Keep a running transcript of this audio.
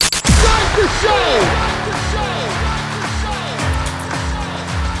show.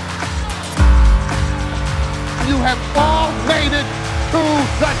 You have all made it to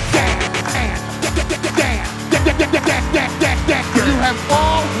the dance. You have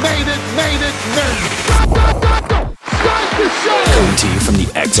all made it. Start the show. Coming to you from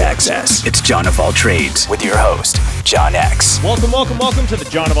the X-Axis, it's John of All Trades with your host, John X. Welcome to the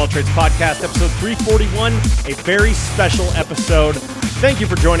John of All Trades podcast, episode 341, a very special episode. Thank you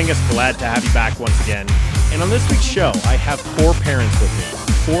for joining us. Glad to have you back once again. And on this week's show, I have four parents with me,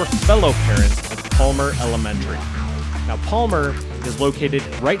 four fellow parents of Palmer Elementary. Now, Palmer is located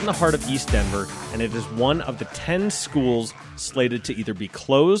right in the heart of East Denver, and it is one of the 10 schools slated to either be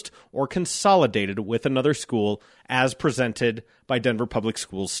closed or consolidated with another school as presented by Denver Public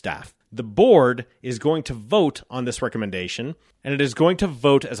Schools staff. The board is going to vote on this recommendation, and it is going to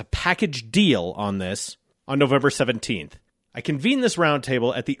vote as a package deal on this on November 17th. I convened this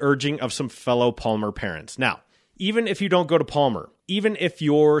roundtable at the urging of some fellow Palmer parents. Now, even if you don't go to Palmer, even if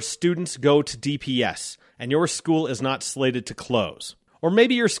your students go to DPS and your school is not slated to close, or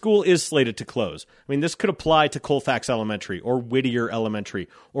maybe your school is slated to close. I mean, this could apply to Colfax Elementary or Whittier Elementary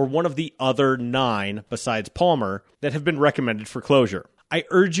or one of the other 9 besides Palmer that have been recommended for closure. I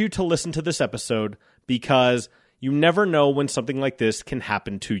urge you to listen to this episode because you never know when something like this can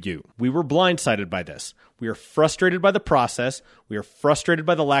happen to you. We were blindsided by this. We are frustrated by the process. We are frustrated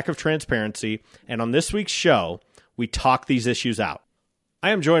by the lack of transparency. And on this week's show, we talk these issues out. I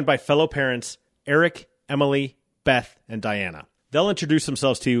am joined by fellow parents Eric, Emily, Beth, and Diana. They'll introduce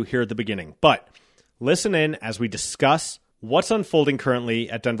themselves to you here at the beginning. But listen in as we discuss what's unfolding currently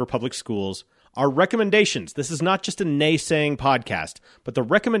at Denver Public Schools, our recommendations. This is not just a naysaying podcast, but the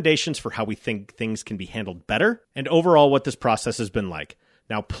recommendations for how we think things can be handled better and overall what this process has been like.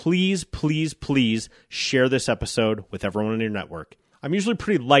 Now, please, please, please share this episode with everyone in your network. I'm usually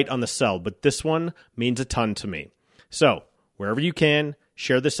pretty light on the sell, but this one means a ton to me. So, wherever you can,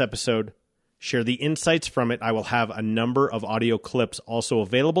 share this episode. Share the insights from it. I will have a number of audio clips also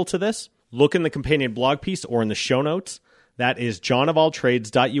available to this. Look in the companion blog piece or in the show notes. That is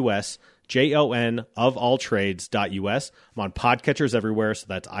johnofalltrades.us, jonofalltrades.us. I'm on podcatchers everywhere, so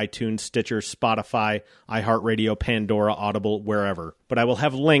that's iTunes, Stitcher, Spotify, iHeartRadio, Pandora, Audible, wherever. But I will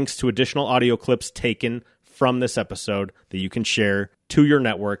have links to additional audio clips taken from this episode that you can share to your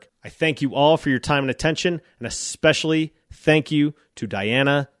network. I thank you all for your time and attention, and especially thank you to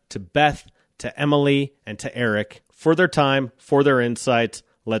Diana, to Beth, to Emily, and to Eric for their time, for their insights.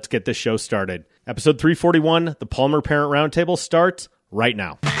 Let's get this show started. Episode 341, the Palmer Parent Roundtable, starts right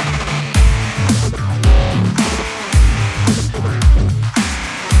now.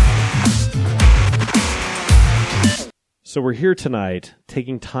 So we're here tonight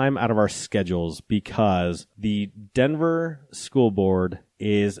taking time out of our schedules because the Denver School Board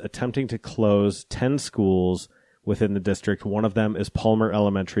is attempting to close 10 schools within the district. One of them is Palmer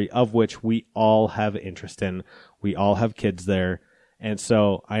Elementary, of which we all have interest in. We all have kids there. And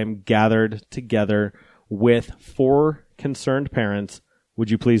so I am gathered together with 4 concerned parents. Would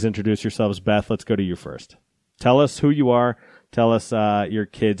you please introduce yourselves? Beth, let's go to you first. Tell us who you are. Tell us your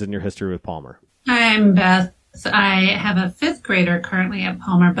kids and your history with Palmer. Hi, I'm Beth. I have a 5th grader currently at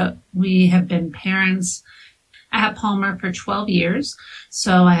Palmer, but we have been parents at Palmer for 12 years.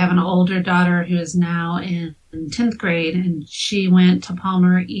 So I have an older daughter who is now in 10th grade, and she went to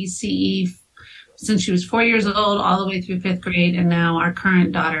Palmer ECE since she was 4 years old all the way through 5th grade. And now our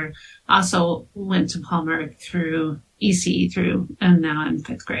current daughter also went to Palmer through ECE and now in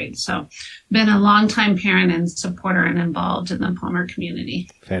 5th grade. So been a longtime parent and supporter and involved in the Palmer community.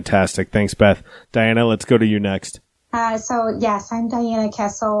 Fantastic. Thanks, Beth. Diana, let's go to you next. Yes, I'm Diana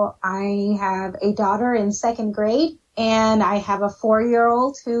Kessel. I have a daughter in 2nd grade, and I have a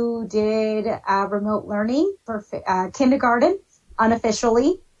 4-year-old who did remote learning for kindergarten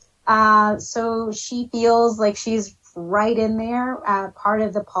unofficially. So she feels like she's right in there, part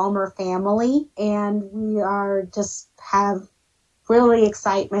of the Palmer family, and we are just have really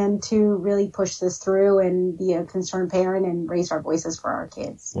excitement to really push this through and be a concerned parent and raise our voices for our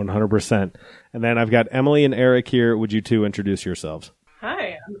kids. 100%. And then I've got Emily and Eric here. Would you two introduce yourselves?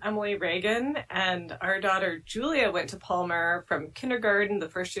 Hi, I'm Emily Reagan, and our daughter Julia went to Palmer from kindergarten the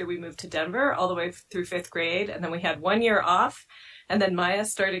first year we moved to Denver all the way through 5th grade, and then we had 1 year off, and then Maya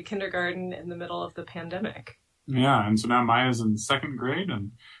started kindergarten in the middle of the pandemic. Yeah, and so now Maya's in 2nd grade,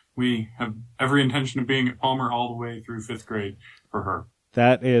 and we have every intention of being at Palmer all the way through 5th grade for her.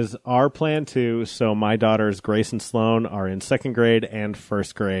 That is our plan too. So my daughters, Grace and Sloan, are in 2nd grade and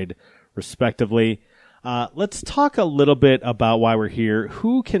 1st grade, respectively. Let's talk a little bit about why we're here.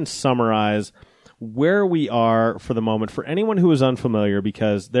 Who can summarize where we are for the moment for anyone who is unfamiliar,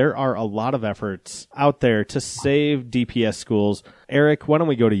 because there are a lot of efforts out there to save DPS schools. Eric, why don't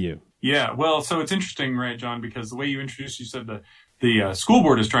we go to you? Yeah, well, so it's interesting, right, John, because the way you introduced, you said the school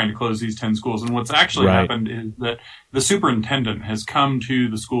board is trying to close these 10 schools. And what's actually happened is that the superintendent has come to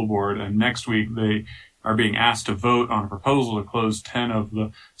the school board, and next week they are being asked to vote on a proposal to close 10 of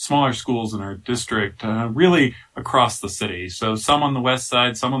the smaller schools in our district, really across the city. So some on the west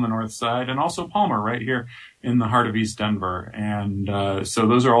side, some on the north side, and also Palmer right here in the heart of East Denver. And so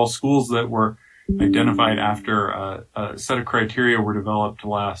those are all schools that were identified after a set of criteria were developed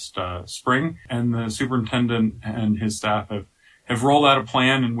last spring. And the superintendent and his staff have rolled out a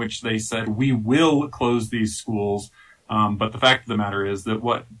plan in which they said, we will close these schools. But the fact of the matter is that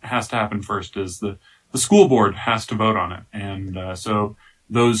what has to happen first is the school board has to vote on it. And so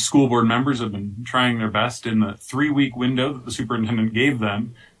those school board members have been trying their best in the 3-week window that the superintendent gave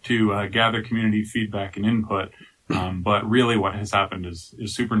them to gather community feedback and input. But really what has happened is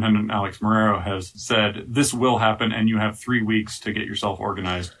Superintendent Alex Marrero has said, this will happen, and you have 3 weeks to get yourself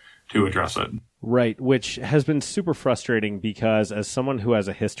organized to address it. Right, which has been super frustrating because as someone who has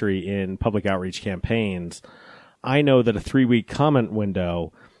a history in public outreach campaigns, I know that a 3-week comment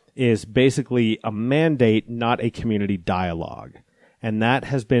window is basically a mandate, not a community dialogue. And that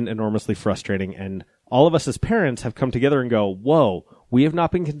has been enormously frustrating. And all of us as parents have come together and go, whoa, we have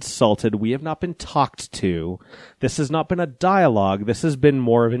not been consulted. We have not been talked to. This has not been a dialogue. This has been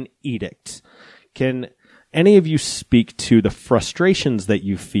more of an edict. Can any of you speak to the frustrations that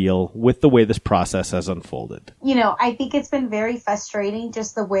you feel with the way this process has unfolded? You know, I think it's been very frustrating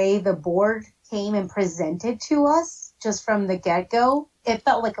just the way the board came and presented to us just from the get-go. It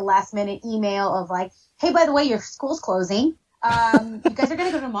felt like a last-minute email of like, hey, by the way, your school's closing. You guys are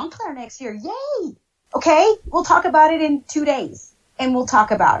going to go to Montclair next year. Yay! Okay, we'll talk about it in 2 days, and we'll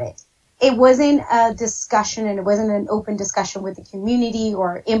talk about it. It wasn't a discussion, and it wasn't an open discussion with the community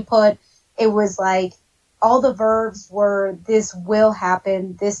or input. It was like all the verbs were, this will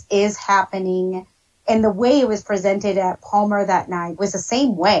happen, this is happening. And the way it was presented at Palmer that night was the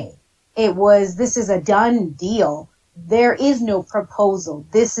same way. It was, this is a done deal. There is no proposal.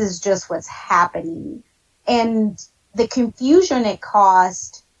 This is just what's happening. And the confusion it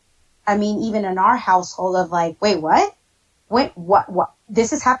caused, I mean, even in our household of like, wait, what? What?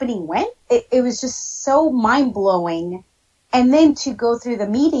 This is happening when? It was just so mind-blowing. And then to go through the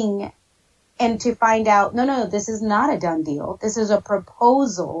meeting and to find out, no, this is not a done deal. This is a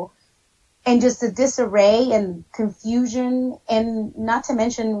proposal. And just the disarray and confusion, and not to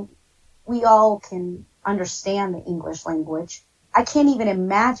mention, we all can understand the English language. I can't even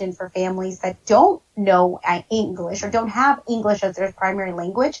imagine for families that don't know English or don't have English as their primary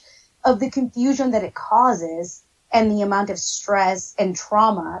language, of the confusion that it causes and the amount of stress and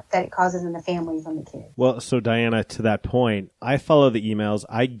trauma that it causes in the families and the kids. Well, so Diana, to that point, I follow the emails.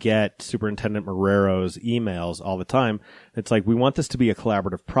 I get Superintendent Marrero's emails all the time. It's like, we want this to be a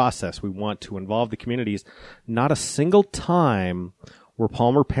collaborative process. We want to involve the communities. Not a single time were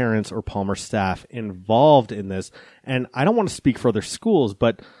Palmer parents or Palmer staff involved in this. And I don't want to speak for other schools,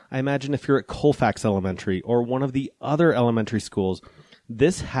 but I imagine if you're at Colfax Elementary or one of the other elementary schools,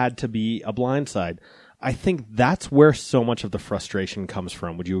 this had to be a blindside. I think that's where so much of the frustration comes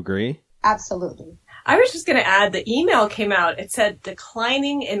from. Would you agree? Absolutely. I was just going to add, the email came out. It said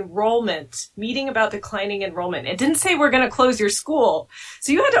declining enrollment, meeting about declining enrollment. It didn't say we're going to close your school.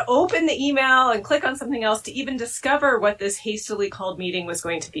 So you had to open the email and click on something else to even discover what this hastily called meeting was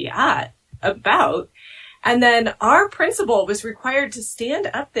going to be about. And then our principal was required to stand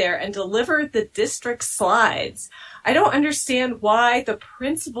up there and deliver the district slides. I don't understand why the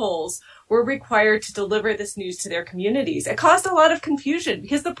principals were required to deliver this news to their communities. It caused a lot of confusion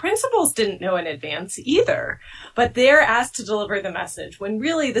because the principals didn't know in advance either, but they're asked to deliver the message when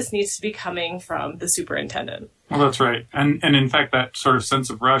really this needs to be coming from the superintendent. Well, that's right. And in fact, that sort of sense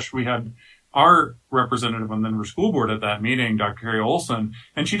of rush, we had our representative on the Denver School Board at that meeting, Dr. Carrie Olson,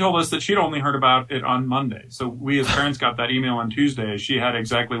 and she told us that she'd only heard about it on Monday. So we as parents got that email on Tuesday. She had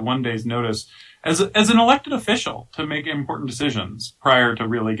exactly 1 day's notice as an elected official to make important decisions prior to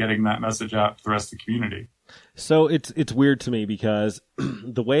really getting that message out to the rest of the community. So it's weird to me because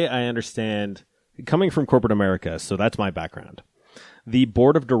the way I understand, coming from corporate America, so that's my background, the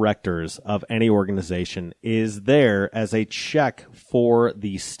board of directors of any organization is there as a check for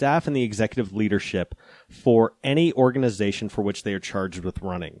the staff and the executive leadership for any organization for which they are charged with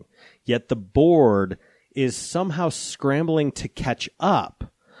running. Yet the board is somehow scrambling to catch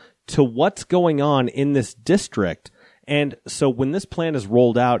up to what's going on in this district. And so when this plan is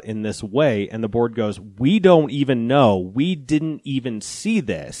rolled out in this way and the board goes, we don't even know, we didn't even see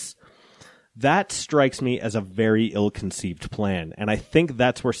this, That strikes me as a very ill-conceived plan. And I think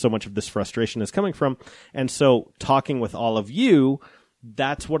that's where so much of this frustration is coming from. And so talking with all of you,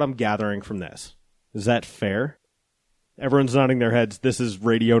 that's what I'm gathering from this. Is that fair? Everyone's nodding their heads. This is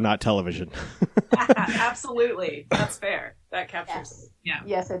radio, not television. Absolutely. That's fair. That captures it. Yeah.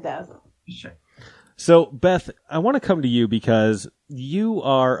 Yes, it does. Sure. So, Beth, I want to come to you because you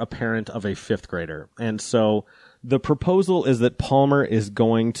are a parent of a fifth grader. And so the proposal is that Palmer is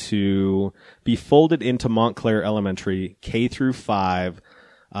going to be folded into Montclair Elementary K through 5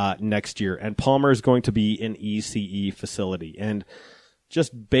 next year. And Palmer is going to be an ECE facility. And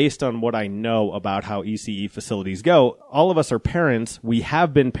just based on what I know about how ECE facilities go, all of us are parents. We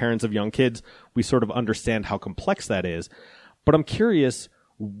have been parents of young kids. We sort of understand how complex that is. But I'm curious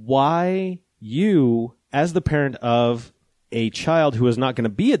why you, as the parent of a child who is not going to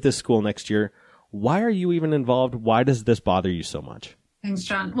be at this school next year, why are you even involved? Why does this bother you so much? Thanks,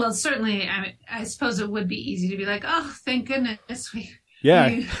 John. Well, certainly, I suppose it would be easy to be like, oh, thank goodness we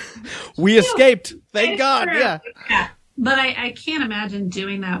escaped. Thank God. Yeah. But I can't imagine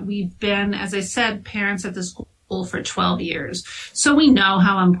doing that. We've been, as I said, parents at the school for 12 years. So we know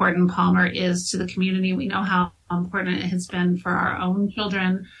how important Palmer is to the community. We know how important it has been for our own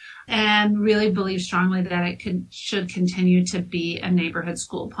children, and really believe strongly that it should continue to be a neighborhood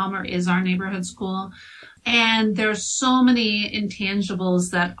school. Palmer is our neighborhood school. And there's so many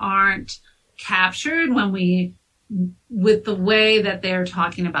intangibles that aren't captured with the way that they're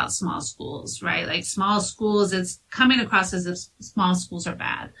talking about small schools, right? Like small schools, it's coming across as if small schools are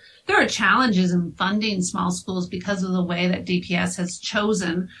bad. There are challenges in funding small schools because of the way that DPS has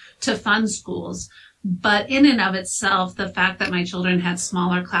chosen to fund schools. But in and of itself, the fact that my children had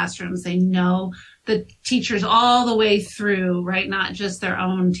smaller classrooms, they know the teachers all the way through, right? Not just their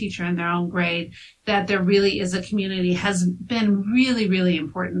own teacher in their own grade, that there really is a community has been really, really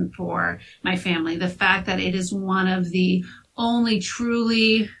important for my family. The fact that it is one of the only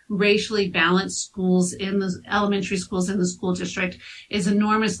truly racially balanced schools in the elementary schools in the school district is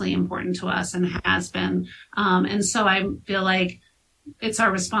enormously important to us and has been. And so I feel like it's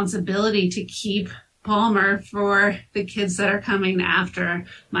our responsibility to keep Palmer for the kids that are coming after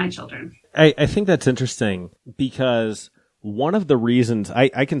my children. I think that's interesting because one of the reasons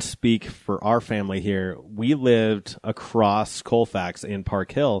I can speak for our family here, we lived across Colfax in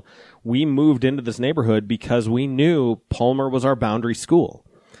Park Hill. We moved into this neighborhood because we knew Palmer was our boundary school.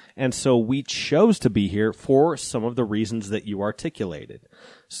 And so we chose to be here for some of the reasons that you articulated.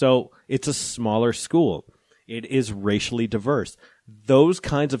 So it's a smaller school. It is racially diverse. Those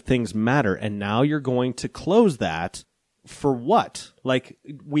kinds of things matter. And now you're going to close that for what? Like,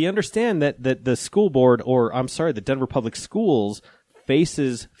 we understand that the school board, the Denver Public Schools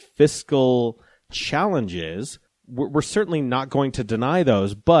faces fiscal challenges. We're certainly not going to deny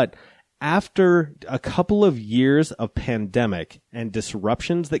those. But after a couple of years of pandemic and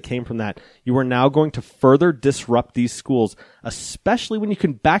disruptions that came from that, you are now going to further disrupt these schools, especially when you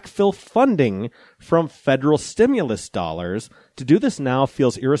can backfill funding from federal stimulus dollars. To do this now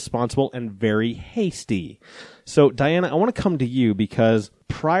feels irresponsible and very hasty. So, Diana, I want to come to you because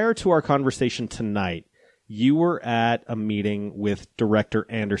prior to our conversation tonight, you were at a meeting with Director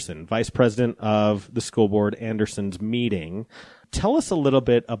Anderson, Vice President of the school board, Anderson's meeting. Tell us a little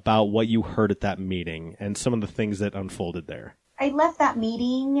bit about what you heard at that meeting and some of the things that unfolded there. I left that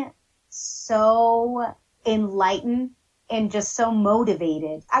meeting so enlightened and just so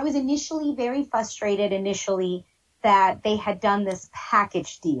motivated. I was initially very frustrated that they had done this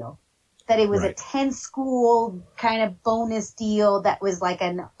package deal, that it was a 10 school kind of bonus deal that was like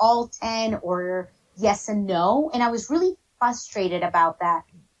an all 10 or yes and no. And I was really frustrated about that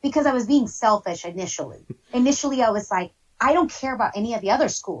because I was being selfish initially. Initially, I was like, I don't care about any of the other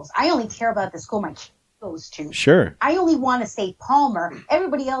schools. I only care about the school my kid goes to. Sure. I only want to save Palmer.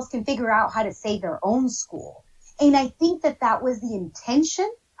 Everybody else can figure out how to save their own school. And I think that was the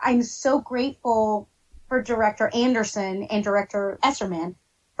intention. I'm so grateful for Director Anderson and Director Esserman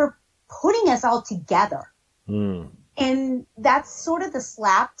for putting us all together. And that's sort of the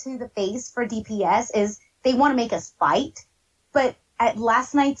slap to the face for DPS is they want to make us fight. But at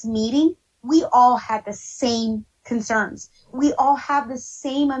last night's meeting, we all had the same concerns. We all have the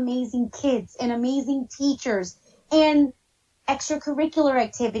same amazing kids and amazing teachers and extracurricular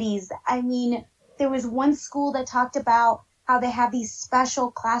activities. I mean, there was one school that talked about how they have these special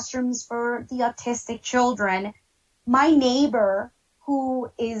classrooms for the autistic children. My neighbor,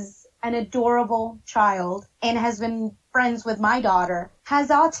 who is an adorable child and has been friends with my daughter, has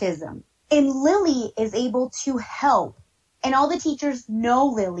autism. And Lily is able to help And all the teachers know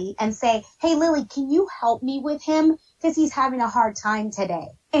Lily and say, hey, Lily, can you help me with him? Because he's having a hard time today.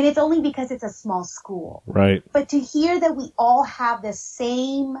 And it's only because it's a small school. Right. But to hear that we all have the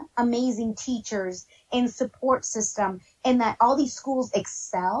same amazing teachers and support system and that all these schools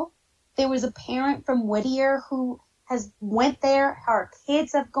excel. There was a parent from Whittier who has went there. Her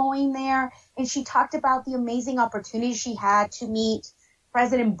kids have going there. And she talked about the amazing opportunity she had to meet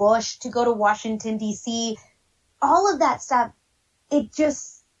President Bush, to go to Washington, D.C., all of that stuff. It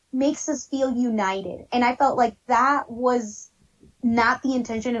just makes us feel united. And I felt like that was not the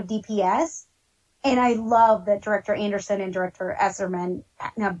intention of DPS. And I love that Director Anderson and Director Esserman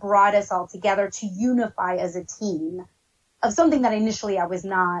have brought us all together to unify as a team of something that initially I was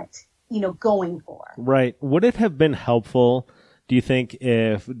not, going for. Right. Would it have been helpful, do you think,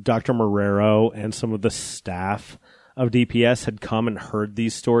 if Dr. Marrero and some of the staff of DPS had come and heard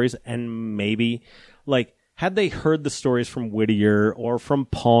these stories and maybe, had they heard the stories from Whittier or from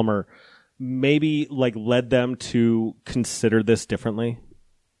Palmer, maybe led them to consider this differently?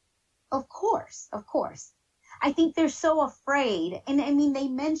 Of course. I think they're so afraid. And I mean, they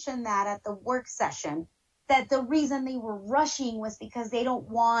mentioned that at the work session, that the reason they were rushing was because they don't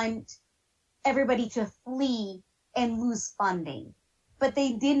want everybody to flee and lose funding. But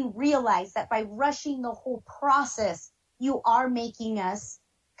they didn't realize that by rushing the whole process, you are making us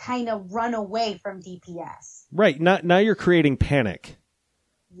kind of run away from DPS. Right. Now you're creating panic.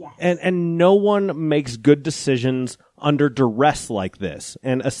 Yes. And no one makes good decisions under duress like this.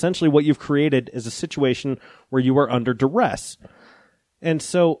 And essentially what you've created is a situation where you are under duress. And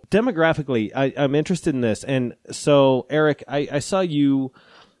so demographically, I'm interested in this. And so, Eric, I saw you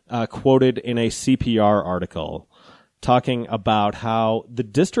quoted in a CPR article talking about how the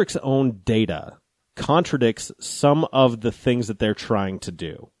district's own data contradicts some of the things that they're trying to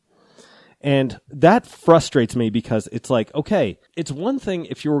do. And that frustrates me because it's like, okay, it's one thing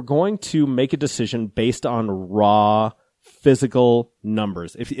if you were going to make a decision based on raw physical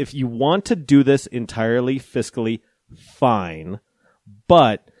numbers. If you want to do this entirely fiscally, fine.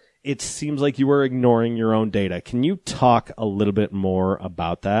 But it seems like you were ignoring your own data. Can you talk a little bit more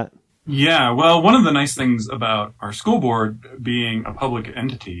about that? Yeah, well, one of the nice things about our school board being a public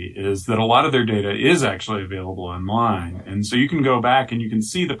entity is that a lot of their data is actually available online. And so you can go back and you can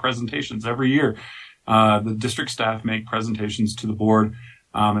see the presentations every year. The district staff make presentations to the board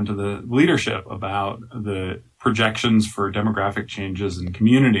and to the leadership about the projections for demographic changes in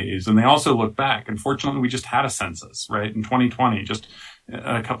communities. And they also look back. And fortunately, we just had a census, right? In 2020, just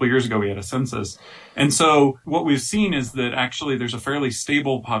a couple of years ago, we had a census. And so what we've seen is that actually there's a fairly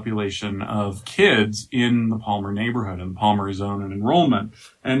stable population of kids in the Palmer neighborhood and Palmer zone and enrollment.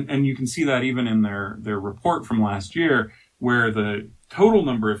 And you can see that even in their report from last year, where the total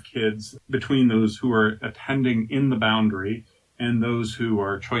number of kids between those who are attending in the boundary and those who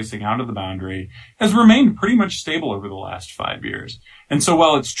are choicing out of the boundary has remained pretty much stable over the last 5 years. And so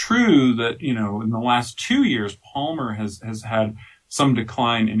while it's true that, in the last 2 years, Palmer has had some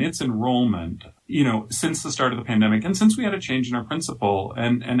decline in its enrollment, since the start of the pandemic and since we had a change in our principal,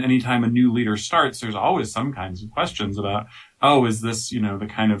 and anytime a new leader starts, there's always some kinds of questions about, is this, the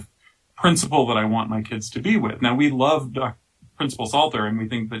kind of principal that I want my kids to be with? Now, we love Principal Salter and we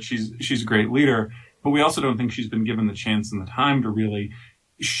think that she's a great leader, but we also don't think she's been given the chance and the time to really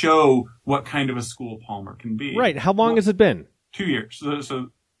show what kind of a school Palmer can be. Right. How long has it been? 2 years.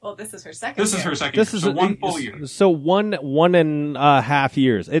 Well, this is her second This year. is her second year. So 1 full year. So one and a half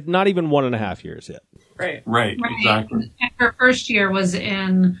years. Not even 1.5 years yet. Right. Exactly. And her first year was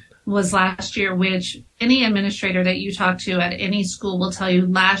last year, which any administrator that you talk to at any school will tell you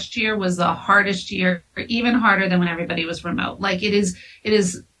last year was the hardest year, even harder than when everybody was remote. It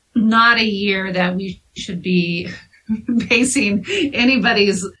is not a year that we should be basing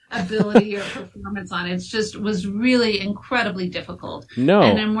anybody's ability or performance on. It's just was really incredibly difficult. No.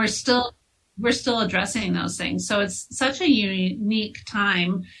 And then we're still addressing those things. So it's such a unique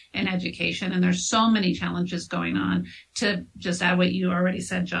time in education, and there's so many challenges going on. To just add what you already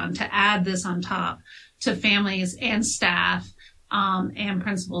said, John, to add this on top to families and staff and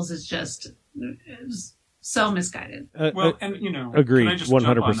principals is just so misguided. Agreed,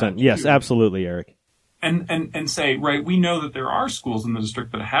 100%. Yes, absolutely, Eric. And say, right, we know that there are schools in the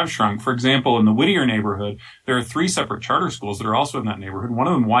district that have shrunk. For example, in the Whittier neighborhood, there are 3 separate charter schools that are also in that neighborhood. One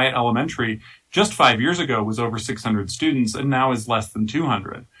of them, Wyatt Elementary, just 5 years ago was over 600 students and now is less than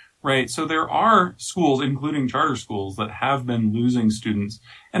 200, right? So there are schools, including charter schools, that have been losing students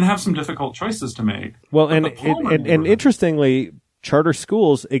and have some difficult choices to make. Well, and interestingly, charter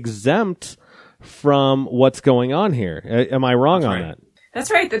schools exempt from what's going on here. Am I wrong on that? That's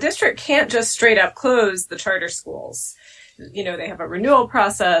right. The district can't just straight up close the charter schools. they have a renewal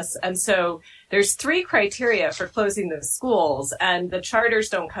process. And so there's 3 criteria for closing the schools, and the charters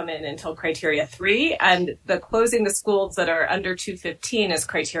don't come in until criteria 3, and the closing the schools that are under 215 is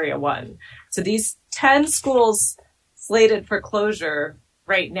criteria 1. So these 10 schools slated for closure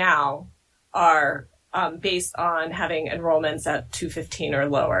right now are based on having enrollments at 215 or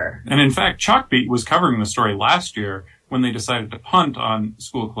lower. And in fact, Chalkbeat was covering the story last year when they decided to punt on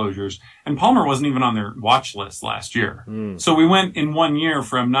school closures. And Palmer wasn't even on their watch list last year. So we went in 1 year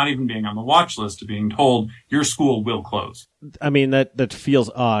from not even being on the watch list to being told your school will close. I mean, that feels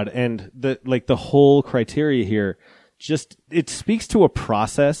odd. And the whole criteria here, it speaks to a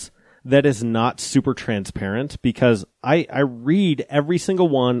process that is not super transparent, because I read every single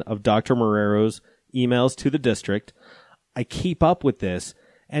one of Dr. Marrero's emails to the district. I keep up with this.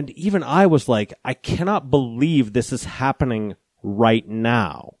 And even I was like, I cannot believe this is happening right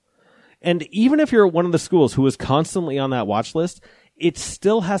now. And even if you're at one of the schools who is constantly on that watch list, it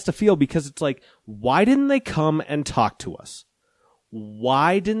still has to feel, because it's like, why didn't they come and talk to us?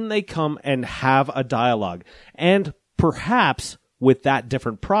 Why didn't they come and have a dialogue? And perhaps with that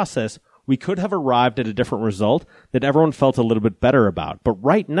different process, we could have arrived at a different result that everyone felt a little bit better about. But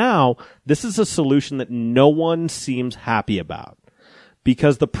right now, this is a solution that no one seems happy about,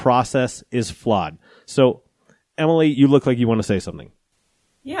 because the process is flawed. So, Emily, you look like you want to say something.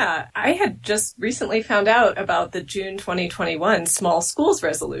 Yeah, I had just recently found out about the June 2021 small schools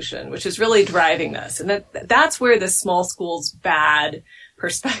resolution, which is really driving this. And that's where the small schools bad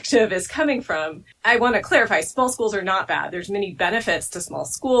perspective is coming from. I want to clarify, small schools are not bad. There's many benefits to small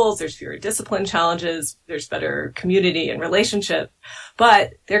schools. There's fewer discipline challenges. There's better community and relationship.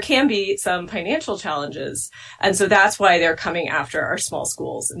 But there can be some financial challenges. And so that's why they're coming after our small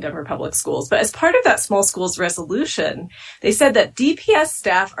schools in Denver Public Schools. But as part of that small schools resolution, they said that DPS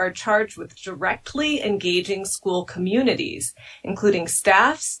staff are charged with directly engaging school communities, including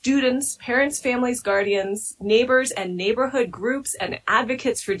staff, students, parents, families, guardians, neighbors, and neighborhood groups and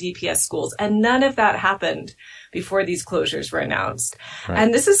advocates for DPS schools. And none of that happened before these closures were announced. Right.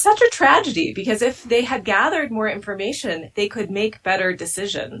 And this is such a tragedy, because if they had gathered more information, they could make better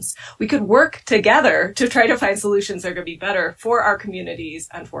decisions. We could work together to try to find solutions that are going to be better for our communities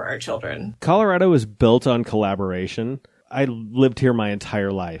and for our children. Colorado is built on collaboration. I lived here my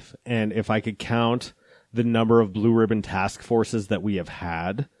entire life, and if I could count the number of blue ribbon task forces that we have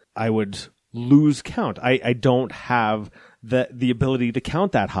had, I would lose count. I don't have the ability to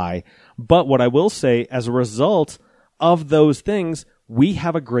count that high. But what I will say, as a result of those things, we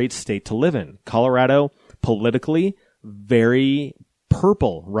have a great state to live in. Colorado, politically, very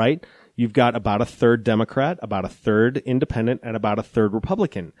purple, right? You've got about a third Democrat, about a third independent, and about a third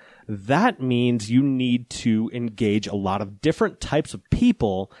Republican. That means you need to engage a lot of different types of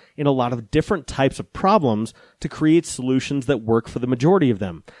people in a lot of different types of problems to create solutions that work for the majority of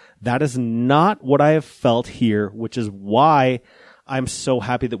them. That is not what I have felt here, which is why I'm so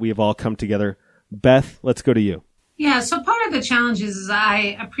happy that we have all come together. Beth, let's go to you. Yeah, so part of the challenge is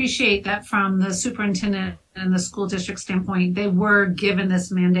I appreciate that from the superintendent and the school district standpoint, they were given this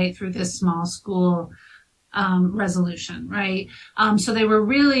mandate through this small school resolution, right? So they were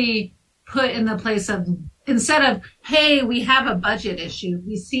really put in the place of, instead of, hey, we have a budget issue,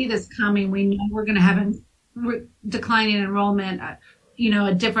 we see this coming, we know we're going to have a declining enrollment, at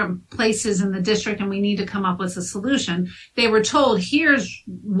different places in the district, and we need to come up with a solution. They were told, here's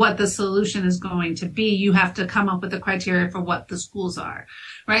what the solution is going to be. You have to come up with the criteria for what the schools are,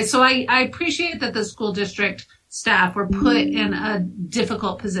 right? So I appreciate that the school district staff were put in a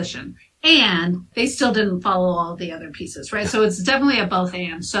difficult position, and they still didn't follow all the other pieces, right? So it's definitely a both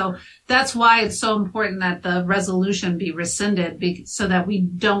and. So that's why it's so important that the resolution be rescinded, so that we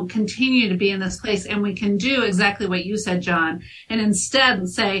don't continue to be in this place, and we can do exactly what you said, John, and instead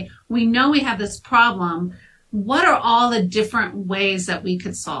say, we know we have this problem. What are all the different ways that we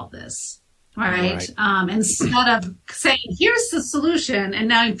could solve this? Right. Instead of saying, here's the solution, and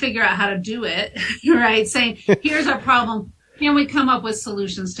now you figure out how to do it, right? Saying, here's our problem. Can we come up with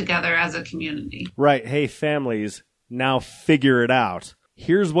solutions together as a community? Right. Hey, families, now figure it out.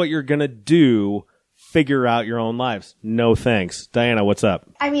 Here's what you're going to do. Figure out your own lives. No thanks. Diana, what's up?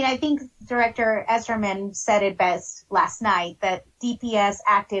 I mean, I think Director Esserman said it best last night, that DPS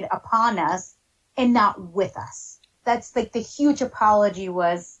acted upon us and not with us. That's like the huge apology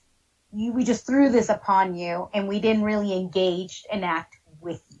was, we just threw this upon you and we didn't really engage and act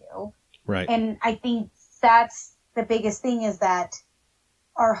with you. Right. And I think that's the biggest thing, is that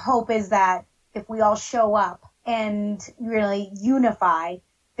our hope is that if we all show up and really unify,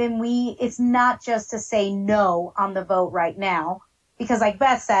 then it's not just to say no on the vote right now, because like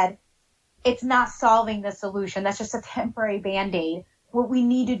Beth said, it's not solving the solution. That's just a temporary Band-Aid. What we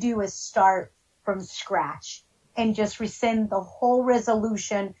need to do is start from scratch and just rescind the whole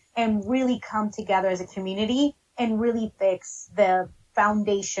resolution and really come together as a community and really fix the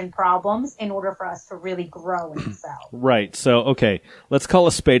foundation problems in order for us to really grow and excel. Right. So, okay, let's call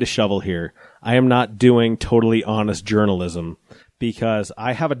a spade a shovel here. I am not doing totally honest journalism because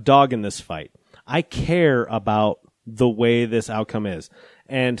I have a dog in this fight. I care about the way this outcome is.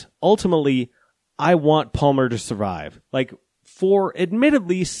 And ultimately, I want Palmer to survive, like for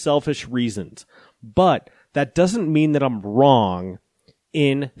admittedly selfish reasons. But that doesn't mean that I'm wrong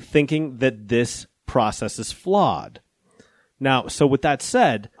in thinking that this process is flawed. Now, so with that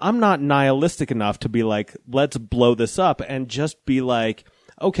said, I'm not nihilistic enough to be like, let's blow this up and just be like,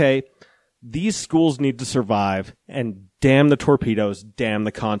 okay, these schools need to survive and damn the torpedoes, damn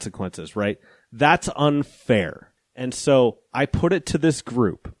the consequences, right? That's unfair. And so I put it to this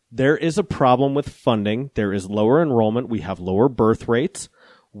group. There is a problem with funding. There is lower enrollment. We have lower birth rates.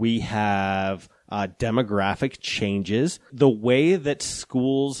 We have demographic changes. The way that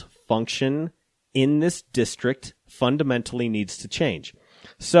schools function in this district fundamentally needs to change.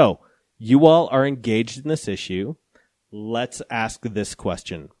 So you all are engaged in this issue. Let's ask this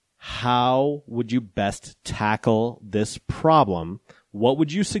question. How would you best tackle this problem? What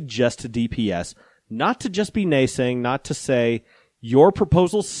would you suggest to DPS? Not to just be naysaying, not to say your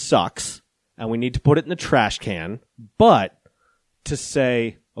proposal sucks and we need to put it in the trash can, but to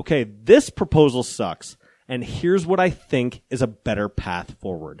say, okay, this proposal sucks and here's what I think is a better path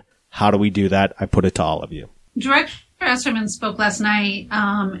forward. How do we do that? I put it to all of you. Director Esserman spoke last night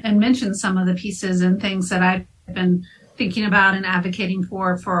and mentioned some of the pieces and things that I've been thinking about and advocating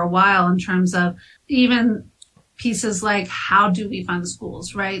for a while in terms of even pieces like how do we fund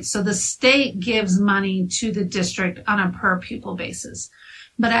schools, right? So the state gives money to the district on a per pupil basis.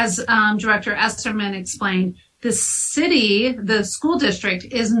 But as Director Esserman explained, the city, the school district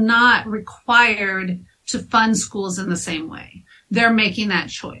is not required to fund schools in the same way. They're making that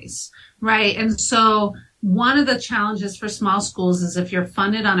choice, right? And so one of the challenges for small schools is if you're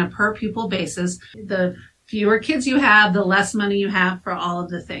funded on a per pupil basis, the fewer kids you have, the less money you have for all of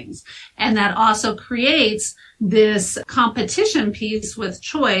the things. And that also creates this competition piece with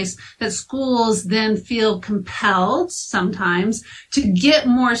choice that schools then feel compelled sometimes to get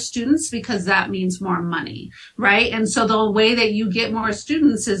more students because that means more money, right? And so the way that you get more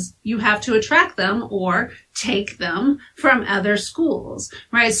students is you have to attract them or take them from other schools,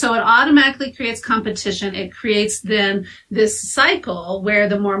 right? So it automatically creates competition. It creates then this cycle where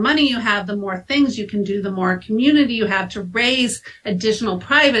the more money you have, the more things you can do, the more community you have to raise additional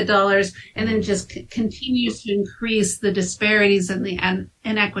private dollars, and then just continues to increase the disparities and the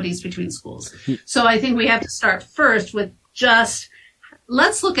inequities between schools. So I think we have to start first with just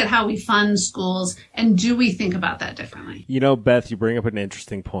let's look at how we fund schools and do we think about that differently? You know, Beth, you bring up an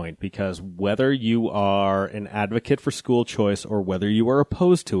interesting point because whether you are an advocate for school choice or whether you are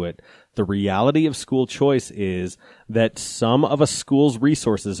opposed to it, the reality of school choice is that some of a school's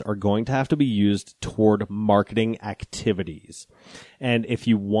resources are going to have to be used toward marketing activities. And if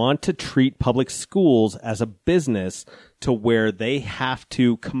you want to treat public schools as a business to where they have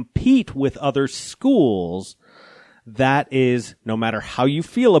to compete with other schools, that is, no matter how you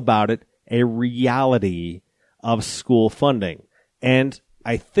feel about it, a reality of school funding. And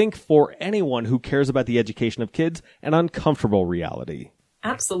I think for anyone who cares about the education of kids, an uncomfortable reality.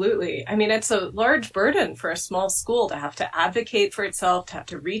 Absolutely. I mean, it's a large burden for a small school to have to advocate for itself, to have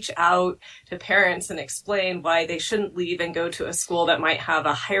to reach out to parents and explain why they shouldn't leave and go to a school that might have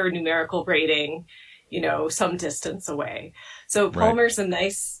a higher numerical rating, you know, some distance away. So Palmer's a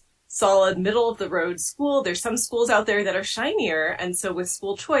nice, solid middle of the road school. There's some schools out there that are shinier. And so with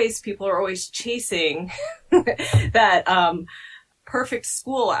school choice, people are always chasing that perfect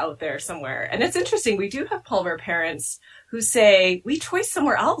school out there somewhere. And it's interesting. We do have Palmer parents who say, we choiced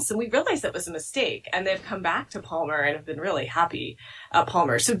somewhere else and we realized that was a mistake. And they've come back to Palmer and have been really happy at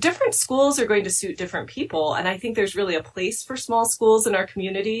Palmer. So different schools are going to suit different people. And I think there's really a place for small schools in our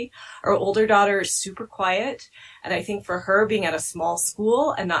community. Our older daughter is super quiet. And I think for her, being at a small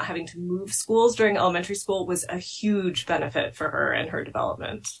school and not having to move schools during elementary school was a huge benefit for her and her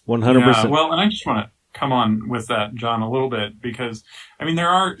development. 100%. Yeah, well, and I just want to come on with that, John, a little bit, because, I mean, there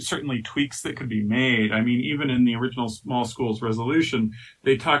are certainly tweaks that could be made. I mean, even in the original small schools resolution,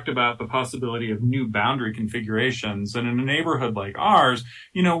 they talked about the possibility of new boundary configurations. And in a neighborhood like ours,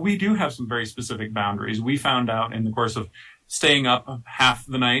 you know, we do have some very specific boundaries. We found out in the course of staying up half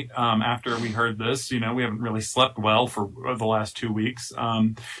the night after we heard this, you know, we haven't really slept well for the last 2 weeks,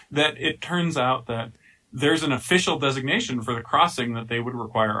 that it turns out that there's an official designation for the crossing that they would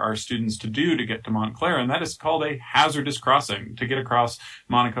require our students to do to get to Montclair, and that is called a hazardous crossing to get across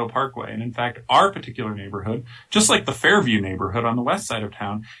Monaco Parkway. And in fact, our particular neighborhood, just like the Fairview neighborhood on the west side of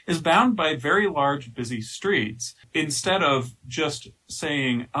town, is bound by very large, busy streets. Instead of just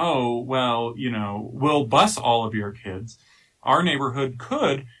saying, oh, well, we'll bus all of your kids, our neighborhood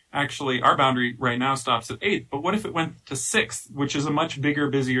could actually, our boundary right now stops at 8th, but what if it went to 6th, which is a much bigger,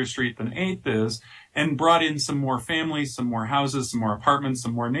 busier street than 8th is, and brought in some more families, some more houses, some more apartments,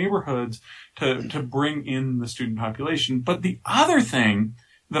 some more neighborhoods to bring in the student population. But the other thing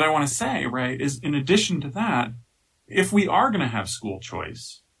that I want to say, right, is in addition to that, if we are going to have school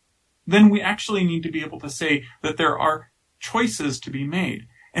choice, then we actually need to be able to say that there are choices to be made.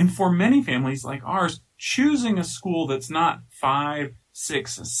 And for many families like ours, choosing a school that's not 500,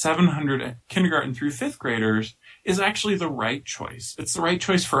 600, 700 kindergarten through 5th graders is actually the right choice. It's the right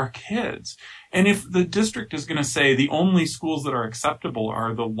choice for our kids. And if the district is going to say the only schools that are acceptable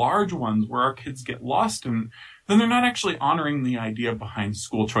are the large ones where our kids get lost in, then they're not actually honoring the idea behind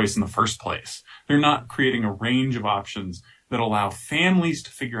school choice in the first place. They're not creating a range of options that allow families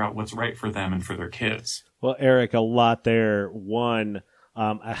to figure out what's right for them and for their kids. Well, Eric, a lot there. One,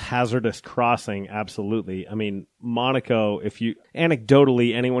 a hazardous crossing, absolutely. I mean, Monaco,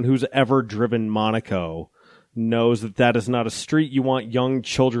 anecdotally, anyone who's ever driven Monaco knows that that is not a street you want young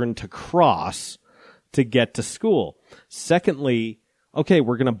children to cross to get to school. Secondly, okay,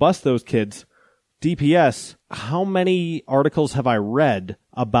 we're going to bus those kids. DPS, how many articles have I read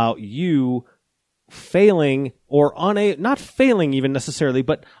about you failing or not failing even necessarily,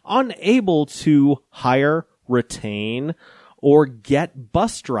 but unable to hire, retain, or get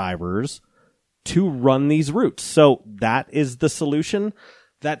bus drivers to run these routes? So that is the solution.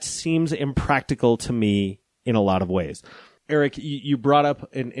 That seems impractical to me in a lot of ways. Eric, you brought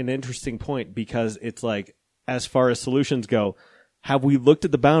up an interesting point, because it's like, as far as solutions go, have we looked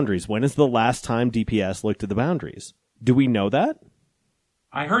at the boundaries? When is the last time DPS looked at the boundaries? Do we know that?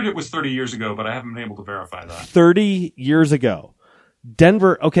 I heard it was 30 years ago, but I haven't been able to verify that. 30 years ago.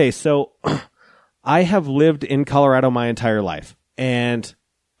 Denver, okay, so I have lived in Colorado my entire life, and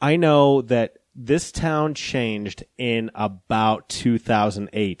I know that this town changed in about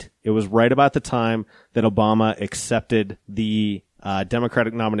 2008. It was right about the time that Obama accepted the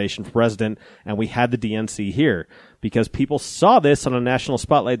Democratic nomination for president, and we had the DNC here, because people saw this on a national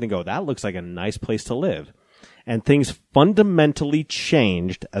spotlight and go, that looks like a nice place to live. And things fundamentally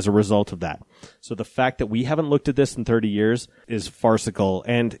changed as a result of that. So the fact that we haven't looked at this in 30 years is farcical,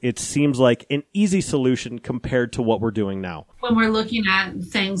 and it seems like an easy solution compared to what we're doing now. When we're looking at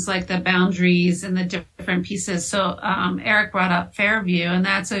things like the boundaries and the different pieces, so Eric brought up Fairview, and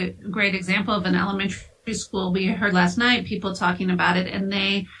that's a great example of an elementary school. We heard last night people talking about it, and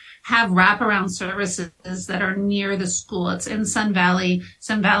they have wraparound services that are near the school. It's in Sun Valley.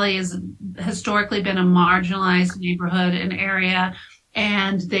 Sun Valley has historically been a marginalized neighborhood and area,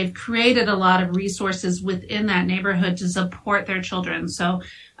 and they've created a lot of resources within that neighborhood to support their children. So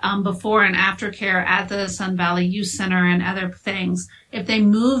before and after care at the Sun Valley Youth Center and other things, if they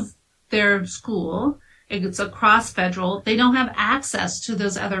move their school, it's across federal, they don't have access to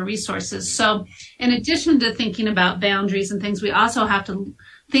those other resources. So in addition to thinking about boundaries and things, we also have to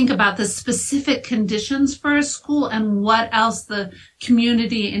think about the specific conditions for a school and what else the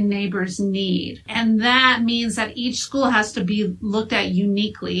community and neighbors need. And that means that each school has to be looked at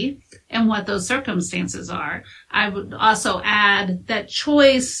uniquely and what those circumstances are. I would also add that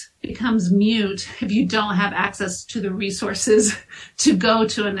choice becomes mute if you don't have access to the resources to go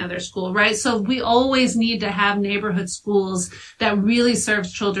to another school, right? So we always need to have neighborhood schools that really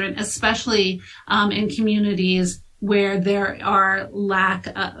serve children, especially in communities where there are a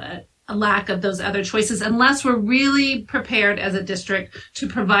lack of those other choices, unless we're really prepared as a district to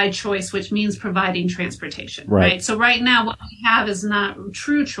provide choice, which means providing transportation, right? So right now what we have is not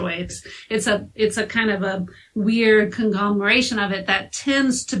true choice. It's a kind of a weird conglomeration of it that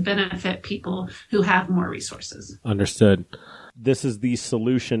tends to benefit people who have more resources. Understood. This is the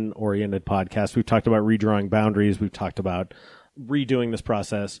solution-oriented podcast. We've talked about redrawing boundaries. We've talked about redoing this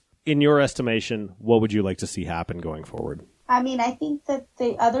process. In your estimation, what would you like to see happen going forward? I mean, I think that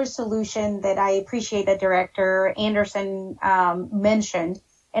the other solution that I appreciate that Director Anderson mentioned,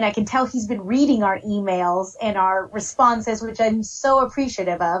 and I can tell he's been reading our emails and our responses, which I'm so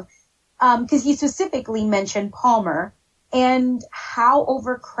appreciative of, because he specifically mentioned Palmer and how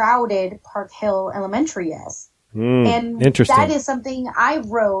overcrowded Park Hill Elementary is. And that is something I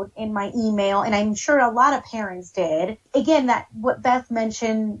wrote in my email, and I'm sure a lot of parents did. Again, that what Beth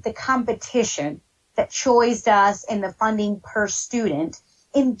mentioned, the competition that Choice does and the funding per student.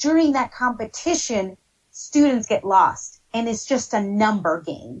 And during that competition, students get lost, and it's just a number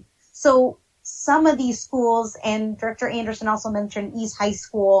game. So some of these schools, and Director Anderson also mentioned East High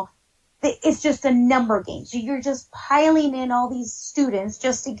School, it's just a number game. So you're just piling in all these students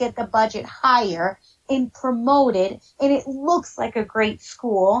just to get the budget higher and promoted, and it looks like a great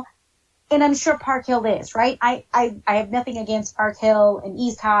school. And I'm sure Park Hill is, right? I have nothing against Park Hill and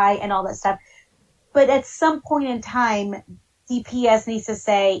East High and all that stuff. But at some point in time, DPS needs to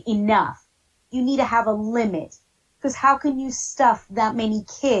say enough. You need to have a limit, because how can you stuff that many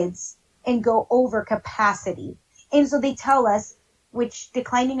kids and go over capacity? And so they tell us, which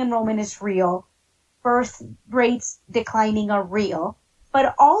declining enrollment is real, birth rates declining are real,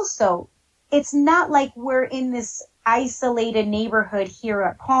 but also it's not like we're in this isolated neighborhood here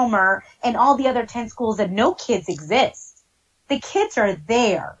at Palmer and all the other 10 schools that no kids exist. The kids are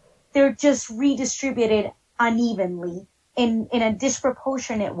there. They're just redistributed unevenly in a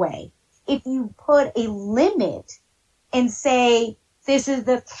disproportionate way. If you put a limit and say, this is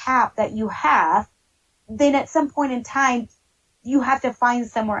the cap that you have, then at some point in time, you have to find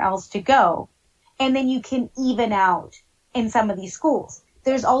somewhere else to go. And then you can even out in some of these schools.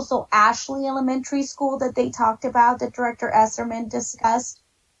 There's also Ashley Elementary School that they talked about, that Director Esserman discussed.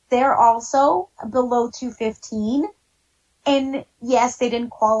 They're also below 215. And yes, they didn't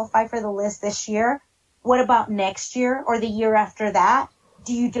qualify for the list this year. What about next year or the year after that?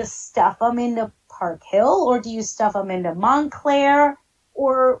 Do you just stuff them into Park Hill, or do you stuff them into Montclair?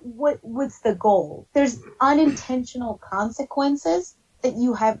 Or what's the goal? There's unintentional consequences that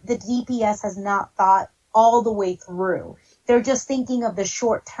the DPS has not thought all the way through. They're just thinking of the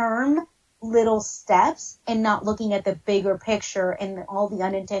short term little steps and not looking at the bigger picture and all the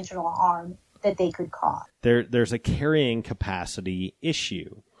unintentional harm that they could cause. There's a carrying capacity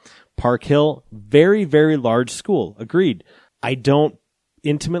issue. Park Hill, very, very large school. Agreed. I don't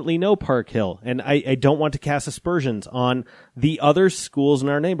intimately know Park Hill, and I don't want to cast aspersions on the other schools in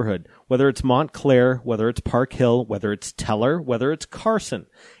our neighborhood, whether it's Montclair, whether it's Park Hill, whether it's Teller, whether it's Carson.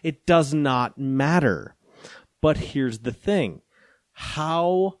 It does not matter. But here's the thing.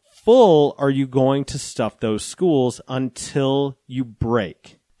 How full are you going to stuff those schools until you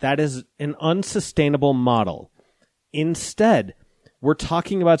break? That is an unsustainable model. Instead, we're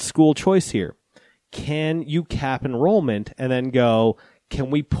talking about school choice here. Can you cap enrollment and then go, can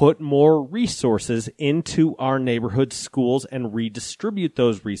we put more resources into our neighborhood schools and redistribute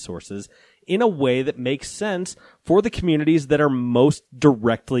those resources in a way that makes sense for the communities that are most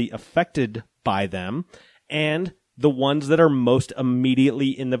directly affected by them and the ones that are most immediately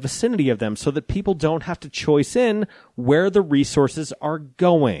in the vicinity of them, so that people don't have to choice in where the resources are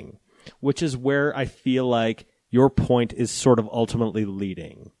going, which is where I feel like your point is sort of ultimately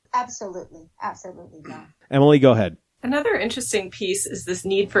leading. Absolutely. Absolutely. Yeah. Emily, go ahead. Another interesting piece is this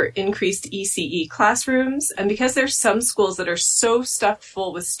need for increased ECE classrooms. And because there's some schools that are so stuffed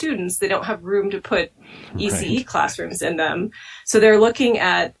full with students, they don't have room to put ECE classrooms in them. So they're looking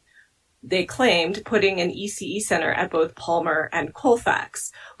at, they claimed, putting an ECE center at both Palmer and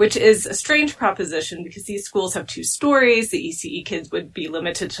Colfax, which is a strange proposition because these schools have 2 stories. The ECE kids would be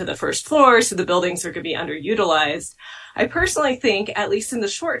limited to the first floor, so the buildings are going to be underutilized. I personally think, at least in the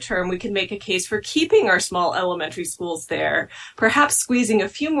short term, we can make a case for keeping our small elementary schools there, perhaps squeezing a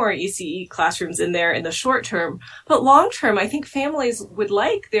few more ECE classrooms in there in the short term. But long term, I think families would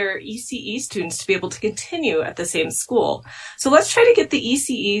like their ECE students to be able to continue at the same school. So let's try to get the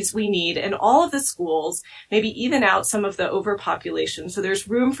ECEs we need in all of the schools, maybe even out some of the overpopulation so there's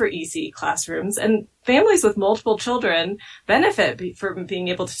room for ECE classrooms. And families with multiple children benefit from being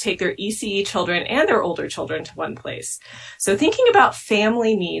able to take their ECE children and their older children to one place. So thinking about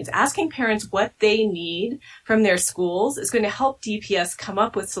family needs, asking parents what they need from their schools is going to help DPS come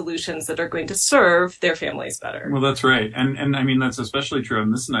up with solutions that are going to serve their families better. Well, that's right. And I mean, that's especially true on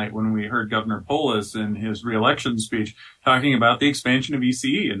this night when we heard Governor Polis in his re-election speech talking about the expansion of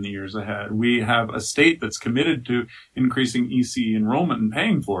ECE in the years ahead. We have a state that's committed to increasing ECE enrollment and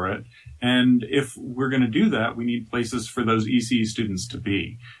paying for it. And if we're going to do that, we need places for those ECE students to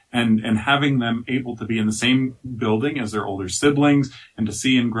be. And having them able to be in the same building as their older siblings and to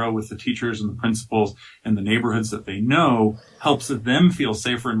see and grow with the teachers and the principals and the neighborhoods that they know helps them feel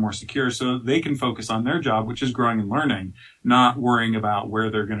safer and more secure so they can focus on their job, which is growing and learning, not worrying about where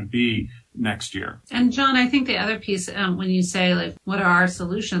they're going to be next year. And John, I think the other piece, when you say, like, what are our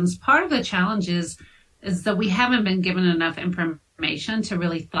solutions? Part of the challenge is that we haven't been given enough information to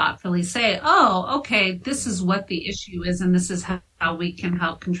really thoughtfully say, oh, okay, this is what the issue is and this is how how we can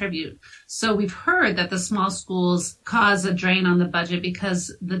help contribute. So we've heard that the small schools cause a drain on the budget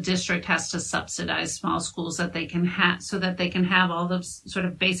because the district has to subsidize small schools that they can have, so that they can have all those sort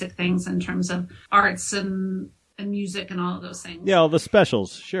of basic things in terms of arts and music and all of those things. Yeah, all the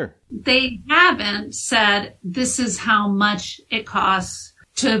specials, sure. They haven't said this is how much it costs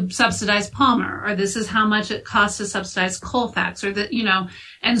to subsidize Palmer, or this is how much it costs to subsidize Colfax, or that,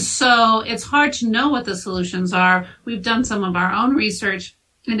 and so it's hard to know what the solutions are. We've done some of our own research,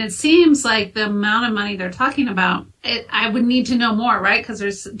 and it seems like the amount of money they're talking about, I would need to know more, right? Because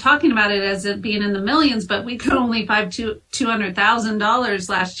they're talking about it as it being in the millions, but we could only find $200,000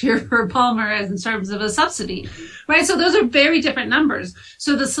 last year for Palmer in terms of a subsidy, right? So those are very different numbers.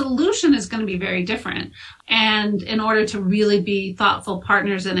 So the solution is going to be very different. And in order to really be thoughtful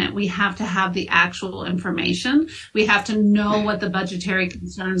partners in it, we have to have the actual information. We have to know what the budgetary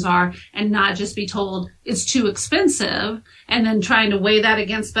concerns are and not just be told it's too expensive and then trying to weigh that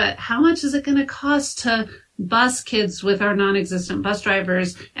against, but how much is it going to cost to bus kids with our non-existent bus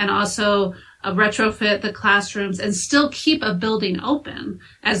drivers and also retrofit the classrooms and still keep a building open,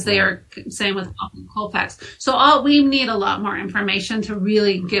 as they are saying with Colfax. So we need a lot more information to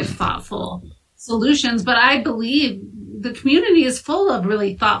really give thoughtful solutions. But I believe the community is full of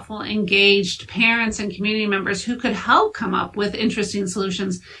really thoughtful, engaged parents and community members who could help come up with interesting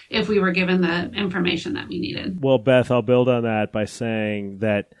solutions if we were given the information that we needed. Well, Beth, I'll build on that by saying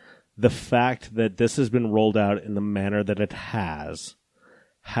that the fact that this has been rolled out in the manner that it has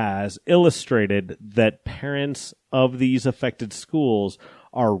illustrated that parents of these affected schools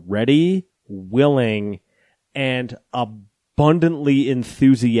are ready, willing, and abundantly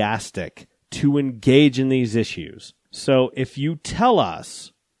enthusiastic to engage in these issues. So if you tell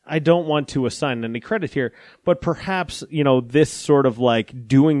us, I don't want to assign any credit here, but perhaps, this sort of like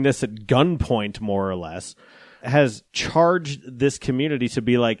doing this at gunpoint, more or less, has charged this community to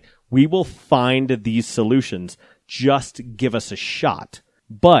be like, we will find these solutions. Just give us a shot.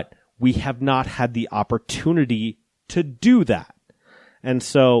 But we have not had the opportunity to do that. And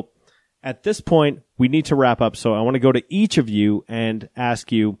so at this point, we need to wrap up. So I want to go to each of you and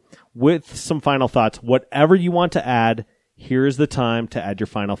ask you, with some final thoughts, whatever you want to add, here is the time to add your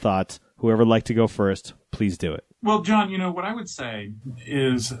final thoughts. Whoever would like to go first, please do it. Well, John, what I would say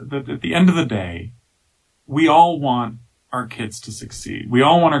is that at the end of the day, we all want our kids to succeed. We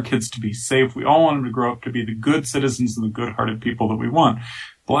all want our kids to be safe. We all want them to grow up to be the good citizens and the good-hearted people that we want.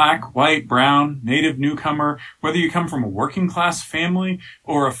 Black, white, brown, native, newcomer, whether you come from a working-class family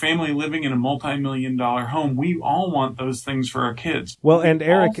or a family living in a multi-million-dollar home, we all want those things for our kids. Well, and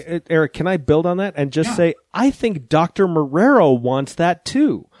Eric, can I build on that and just say, I think Dr. Marrero wants that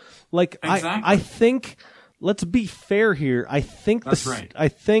too. Like, exactly. I think, let's be fair here. I think I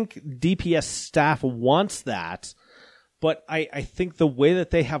think DPS staff wants that. But I think the way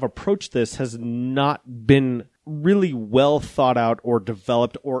that they have approached this has not been really well thought out or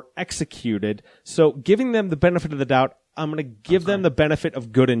developed or executed. So giving them the benefit of the doubt, I'm going to give them the benefit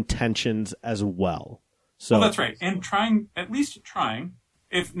of good intentions as well. So that's right. And at least trying,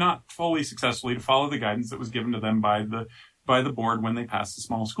 if not fully successfully, to follow the guidance that was given to them by the board when they passed the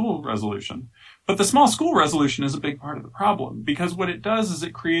small school resolution. But the small school resolution is a big part of the problem, because what it does is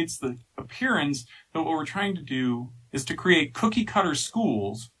it creates the appearance that what we're trying to do is to create cookie-cutter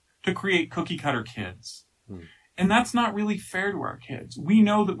schools to create cookie-cutter kids. And that's not really fair to our kids. We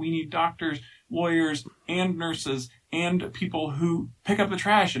know that we need doctors, lawyers, and nurses, and people who pick up the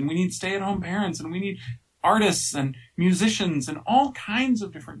trash, and we need stay-at-home parents, and we need artists and musicians and all kinds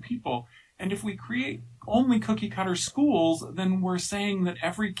of different people. And if we create only cookie-cutter schools, then we're saying that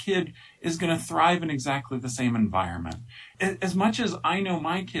every kid is going to thrive in exactly the same environment. As much as I know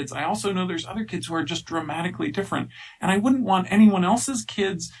my kids, I also know there's other kids who are just dramatically different. And I wouldn't want anyone else's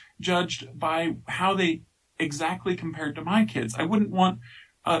kids judged by how they exactly compared to my kids. I wouldn't want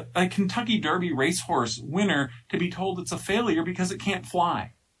a Kentucky Derby racehorse winner to be told it's a failure because it can't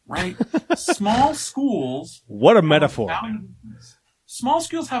fly, right? Small schools... What a metaphor. Small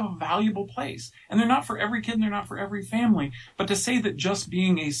schools have a valuable place, and they're not for every kid and they're not for every family. But to say that just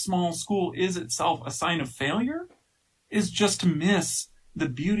being a small school is itself a sign of failure is just to miss the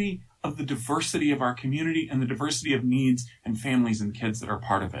beauty of the diversity of our community and the diversity of needs and families and kids that are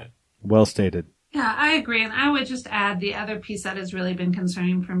part of it. Well stated. Yeah, I agree. And I would just add the other piece that has really been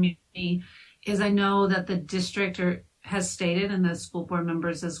concerning for me is I know that the district has stated, and the school board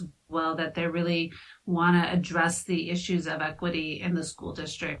members as well, that they really want to address the issues of equity in the school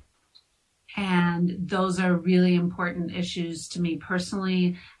district. And those are really important issues to me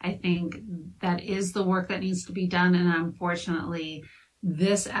personally. I think that is the work that needs to be done. And unfortunately,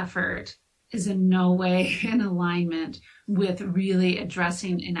 this effort is in no way in alignment with really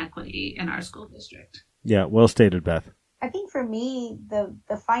addressing inequity in our school district. Yeah, well stated, Beth. I think for me,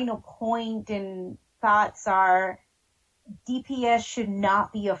 the final point and thoughts are DPS should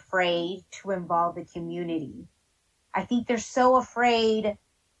not be afraid to involve the community. I think they're so afraid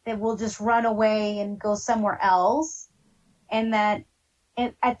that we'll just run away and go somewhere else. And that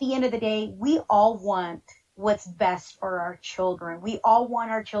at the end of the day, we all want what's best for our children. We all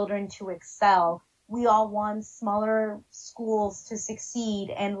want our children to excel. We all want smaller schools to succeed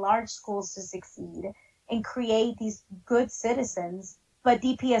and large schools to succeed and create these good citizens. But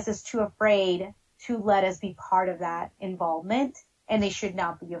DPS is too afraid to let us be part of that involvement, and they should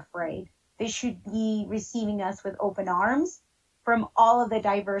not be afraid. They should be receiving us with open arms from all of the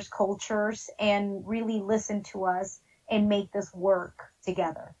diverse cultures and really listen to us and make this work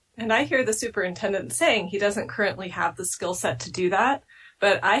together. And I hear the superintendent saying he doesn't currently have the skill set to do that,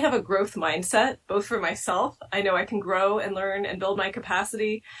 but I have a growth mindset, both for myself. I know I can grow and learn and build my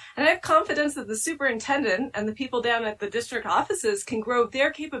capacity. And I have confidence that the superintendent and the people down at the district offices can grow their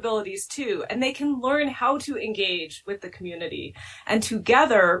capabilities too, and they can learn how to engage with the community. And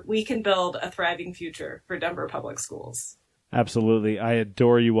together, we can build a thriving future for Denver Public Schools. Absolutely. I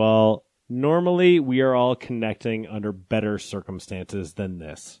adore you all. Normally, we are all connecting under better circumstances than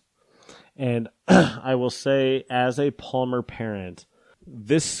this. And I will say, as a Palmer parent,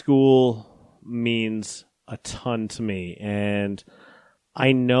 this school means a ton to me. And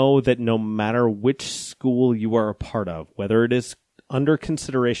I know that no matter which school you are a part of, whether it is under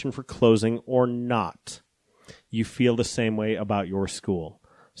consideration for closing or not, you feel the same way about your school.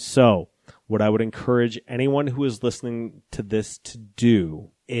 So what I would encourage anyone who is listening to this to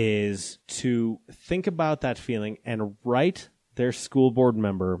do is to think about that feeling and write their school board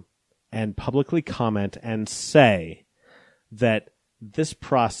member and publicly comment and say that this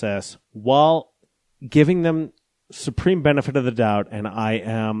process, while giving them supreme benefit of the doubt, and I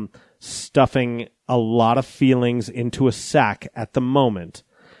am stuffing a lot of feelings into a sack at the moment,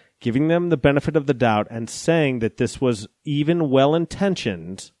 giving them the benefit of the doubt and saying that this was even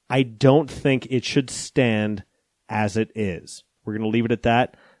well-intentioned, I don't think it should stand as it is. We're going to leave it at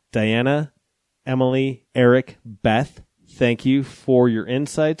that. Diana, Emily, Eric, Beth, thank you for your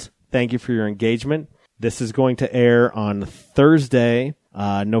insights. Thank you for your engagement. This is going to air on Thursday,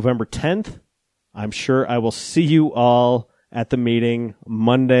 November 10th. I'm sure I will see you all at the meeting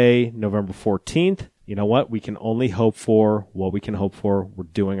Monday, November 14th. You know what? We can only hope for what we can hope for. We're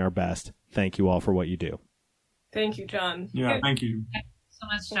doing our best. Thank you all for what you do. Thank you, John. Yeah, thank you. Thank you so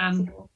much, John.